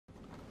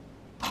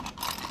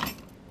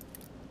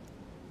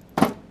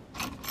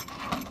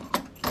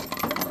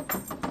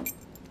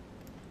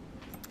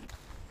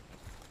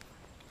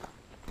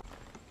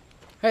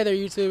Hey there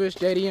YouTube, it's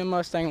JDM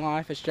Mustang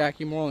Life, it's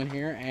Jackie Moreland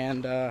here,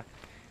 and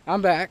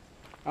I'm back.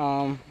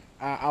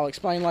 I'll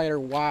explain later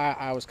why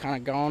I was kind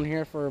of gone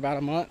here for about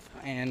a month,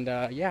 and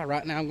yeah,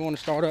 right now I'm going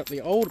to start up the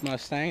old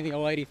Mustang, the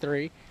old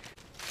 83.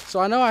 So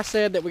I know I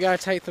said that we got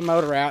to take the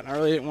motor out, and I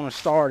really didn't want to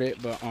start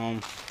it, but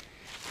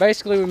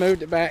basically we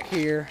moved it back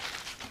here,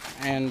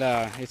 and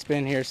it's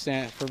been here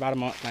for about a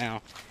month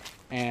now,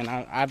 and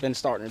I've been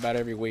starting it about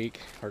every week,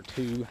 or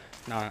two,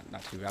 not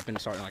two, I've been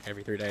starting like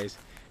every 3 days,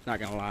 not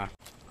gonna lie.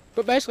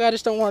 But basically, I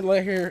just don't want to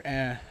let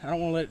I don't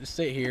want to let it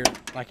sit here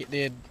like it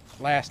did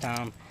last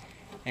time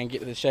and get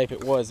to the shape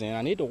it was in.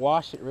 I need to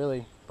wash it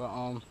really, but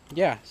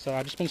yeah. So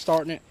I've just been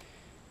starting it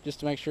just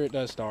to make sure it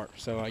does start.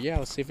 So yeah,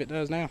 let's see if it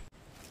does now.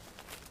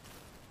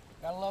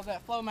 Gotta love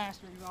that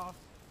Flowmaster exhaust.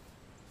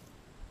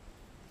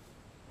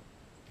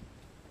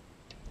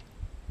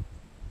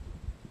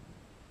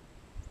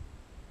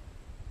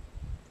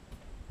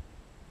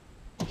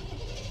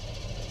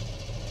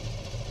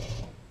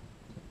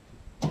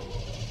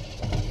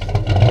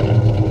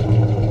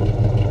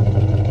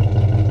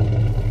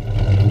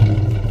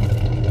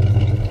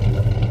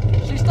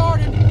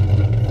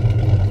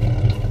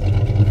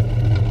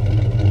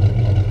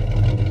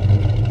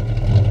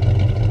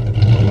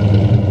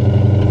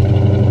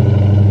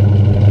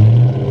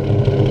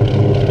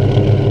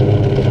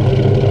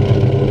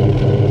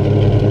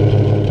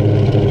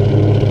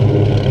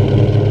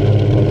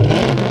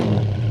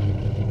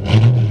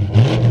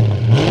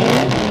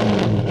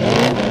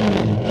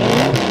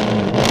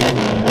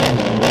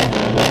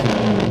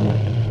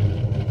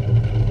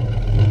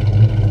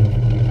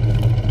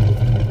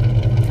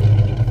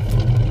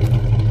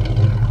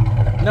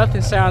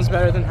 Nothing sounds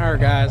better than her,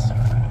 guys.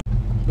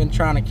 Been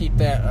trying to keep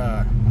that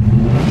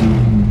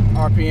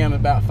RPM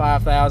about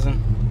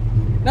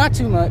 5,000. Not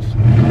too much.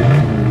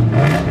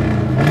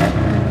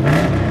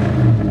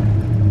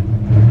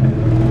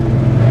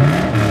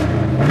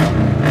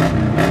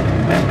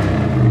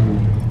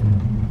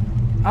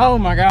 Oh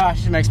my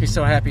gosh, it makes me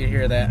so happy to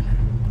hear that.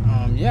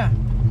 Yeah.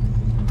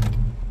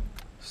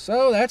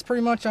 So that's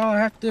pretty much all I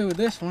have to do with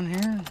this one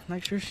here.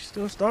 Make sure she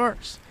still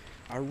starts.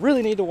 I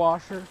really need to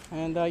wash her,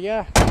 and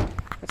yeah.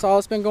 That's all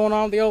that's been going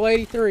on with the old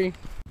 83.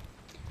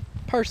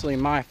 Personally,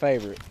 my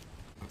favorite.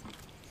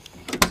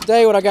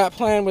 Today, what I got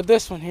planned with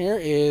this one here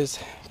is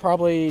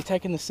probably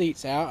taking the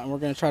seats out, and we're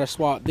going to try to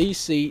swap these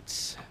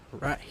seats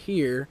right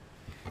here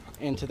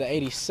into the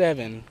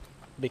 87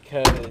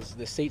 because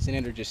the seats in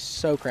it are just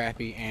so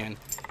crappy, and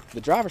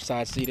the driver's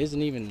side seat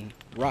isn't even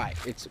right.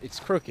 It's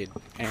crooked,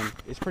 and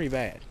it's pretty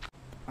bad.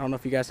 I don't know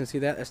if you guys can see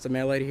that. That's the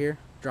mail lady here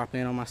dropping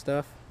in on my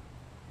stuff.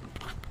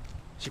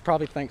 She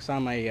probably thinks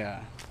I'm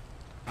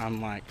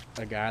like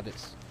a guy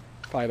that's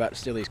probably about to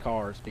steal these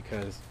cars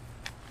because,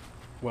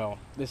 well,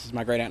 this is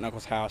my great aunt and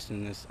uncle's house,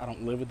 and I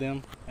don't live with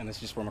them, and this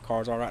is just where my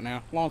cars are right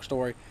now. Long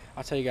story,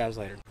 I'll tell you guys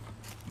later.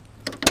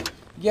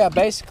 Yeah,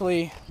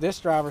 basically this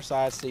driver's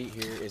side seat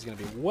here is going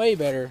to be way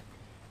better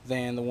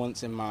than the one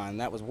that's in mine.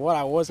 That was what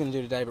I was going to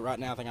do today, but right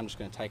now I think I'm just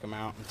going to take them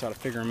out and try to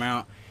figure them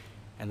out,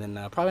 and then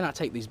probably not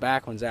take these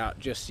back ones out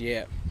just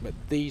yet, but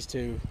these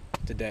two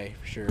today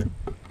for sure.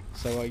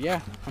 So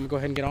yeah, I'm gonna go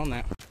ahead and get on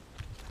that.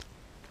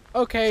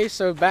 Okay,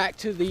 so back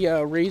to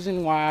the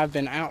reason why I've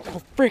been out.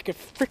 Oh,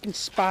 freaking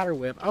spider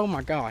web. Oh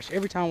my gosh,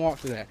 every time I walk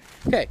through that.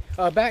 Okay,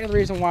 back to the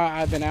reason why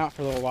I've been out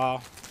for a little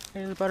while.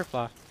 There's a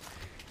butterfly.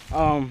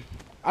 I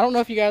don't know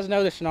if you guys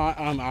know this or not.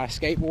 I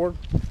skateboard.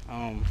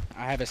 I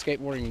have a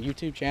skateboarding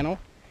YouTube channel,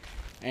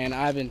 and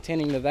I've been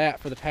tending to that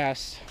for the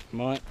past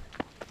month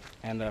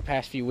and the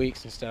past few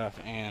weeks and stuff,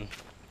 and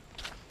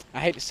I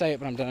hate to say it,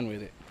 but I'm done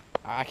with it.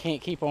 I can't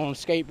keep on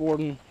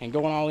skateboarding and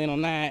going all in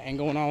on that and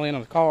going all in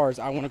on the cars.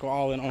 I want to go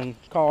all in on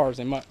cars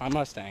and my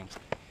Mustangs.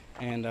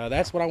 And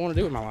that's what I want to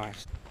do with my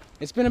life.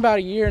 It's been about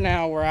a year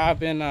now where I've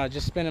been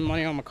just spending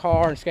money on my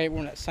car and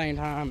skateboarding at the same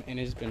time, and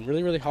it's been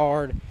really, really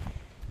hard.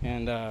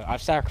 And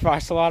I've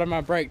sacrificed a lot of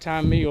my break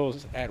time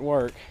meals at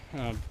work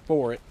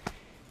for it.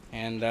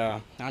 And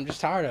I'm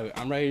just tired of it.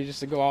 I'm ready just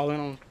to go all in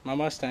on my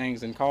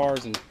Mustangs and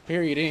cars and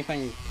period,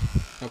 anything, you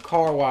know,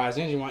 car-wise,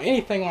 engine-wise,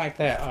 anything like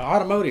that,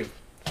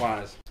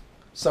 automotive-wise.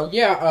 So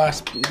yeah,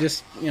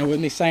 just, you know,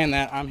 with me saying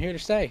that, I'm here to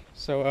stay.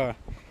 So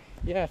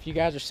yeah, if you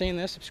guys are seeing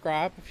this,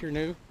 subscribe if you're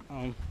new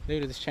to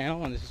this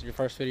channel and this is your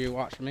first video you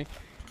watch from me.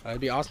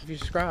 It'd be awesome if you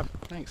subscribe.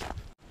 Thanks.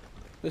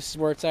 This is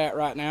where it's at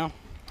right now.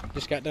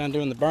 Just got done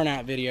doing the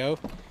burnout video,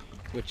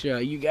 which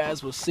you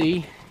guys will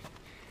see.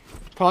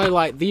 Probably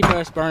like the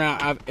best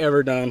burnout I've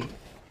ever done,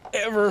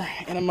 ever,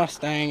 in a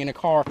Mustang, in a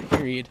car,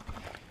 period.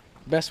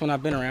 Best one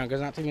I've been around,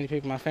 because not too many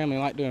people in my family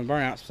like doing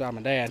burnouts besides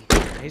my dad.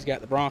 He's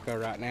got the Bronco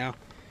right now,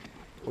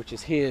 which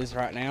is his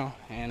right now,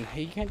 and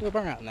he can't do a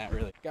burnout in that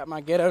really. Got my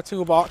ghetto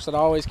toolbox that I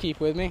always keep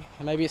with me,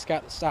 and maybe it's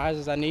got the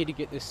sizes I need to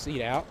get this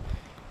seat out.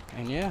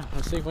 And yeah,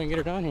 let's see if we can get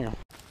her done here.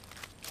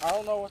 I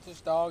don't know what this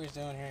dog is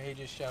doing here, he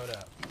just showed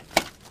up.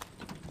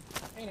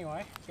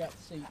 Anyway, got the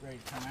seat ready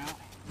to come out.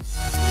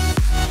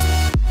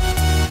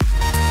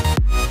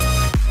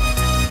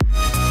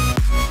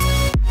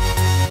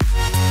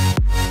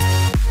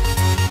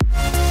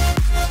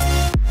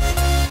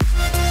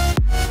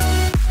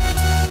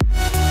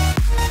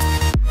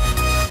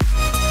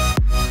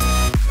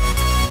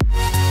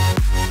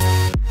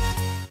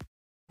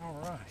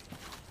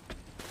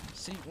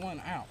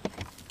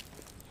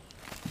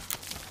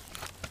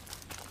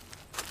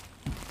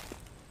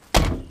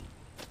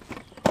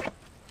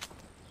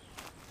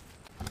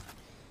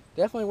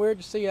 Definitely weird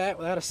to see that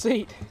without a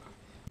seat.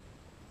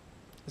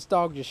 This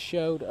dog just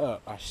showed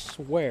up. I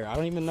swear. I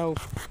don't even know.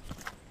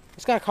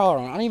 It's got a collar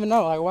on. I don't even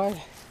know. Like,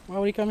 why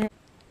would he come here?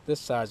 This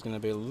side's going to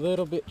be a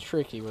little bit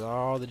tricky with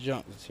all the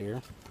junk that's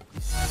here.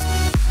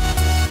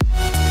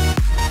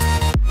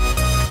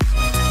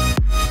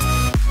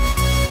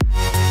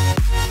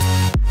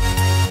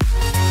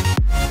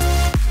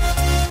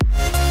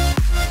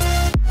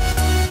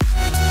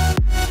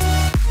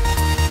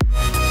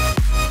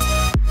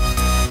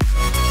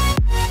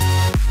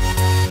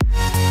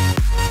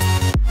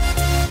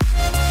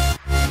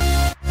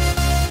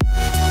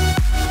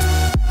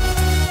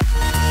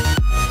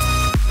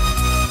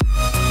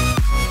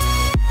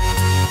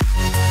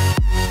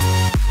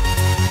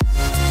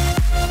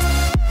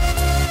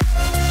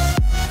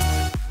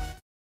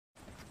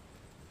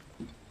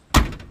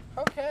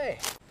 Okay,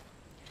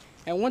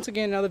 and once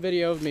again another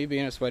video of me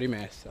being a sweaty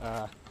mess.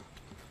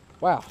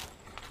 Wow,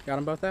 got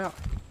them both out.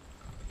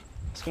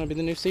 It's going to be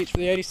the new seats for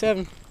the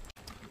 87.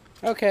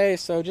 Okay,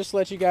 so just to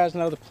let you guys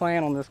know the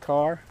plan on this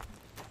car,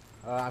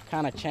 I've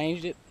kind of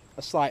changed it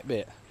a slight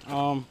bit.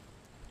 I'm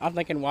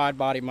thinking wide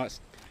body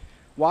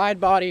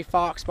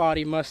fox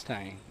body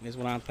Mustang is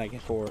what I'm thinking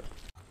for it.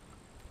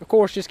 Of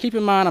course, just keep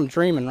in mind I'm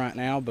dreaming right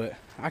now, but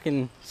I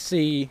can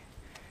see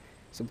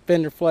some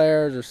fender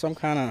flares or some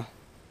kind of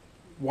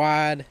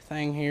wide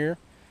thing here.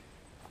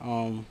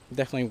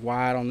 Definitely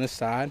wide on this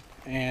side,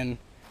 and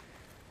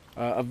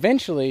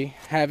eventually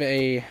have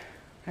a,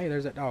 hey,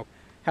 there's that dog,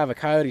 have a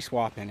coyote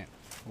swap in it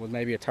with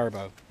maybe a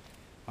turbo.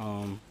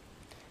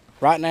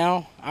 Right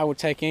now I would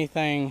take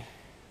anything,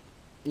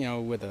 you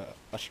know, with a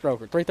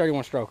stroker.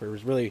 331 stroker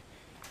is really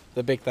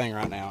the big thing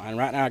right now, and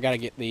right now I got to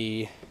get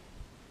the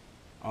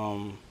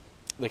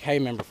K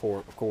member for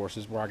it, of course,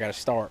 is where I got to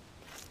start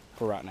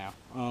for right now.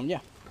 Yeah,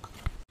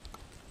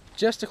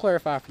 just to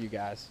clarify for you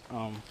guys,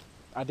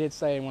 I did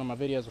say in one of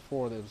my videos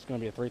before that it was going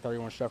to be a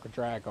 331 stroker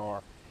drag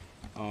car.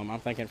 I'm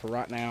thinking for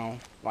right now,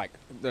 like,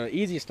 the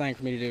easiest thing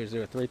for me to do is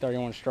do a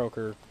 331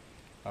 stroker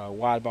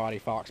wide body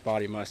fox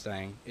body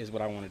Mustang is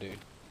what I want to do.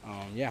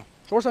 Yeah,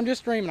 of course I'm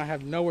just dreaming. I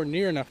have nowhere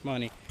near enough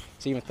money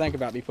to even think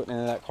about me putting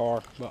into that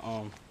car, but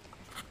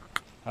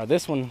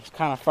this one's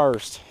kind of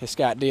first. It's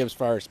got dibs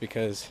first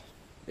because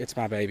it's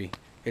my baby.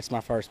 It's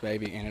my first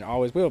baby, and it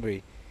always will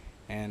be.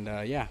 And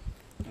yeah,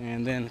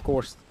 and then of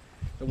course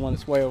the one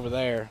that's way over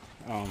there,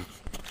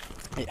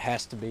 it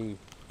has to be,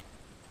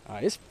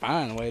 it's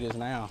fine the way it is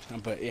now,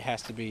 but it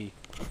has to be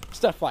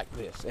stuff like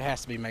this. It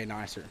has to be made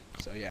nicer.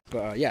 So yeah,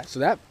 but yeah, so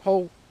that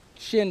whole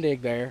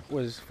shindig there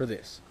was for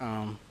this.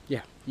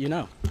 Yeah, you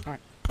know. All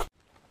right.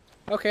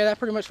 Okay, that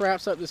pretty much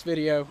wraps up this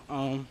video.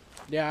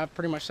 Yeah, I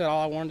pretty much said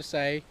all I wanted to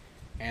say,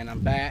 and I'm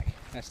back.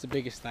 That's the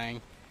biggest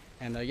thing.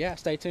 And yeah,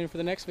 stay tuned for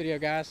the next video,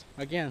 guys.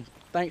 Again,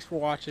 thanks for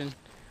watching.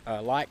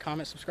 Like,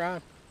 comment,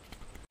 subscribe.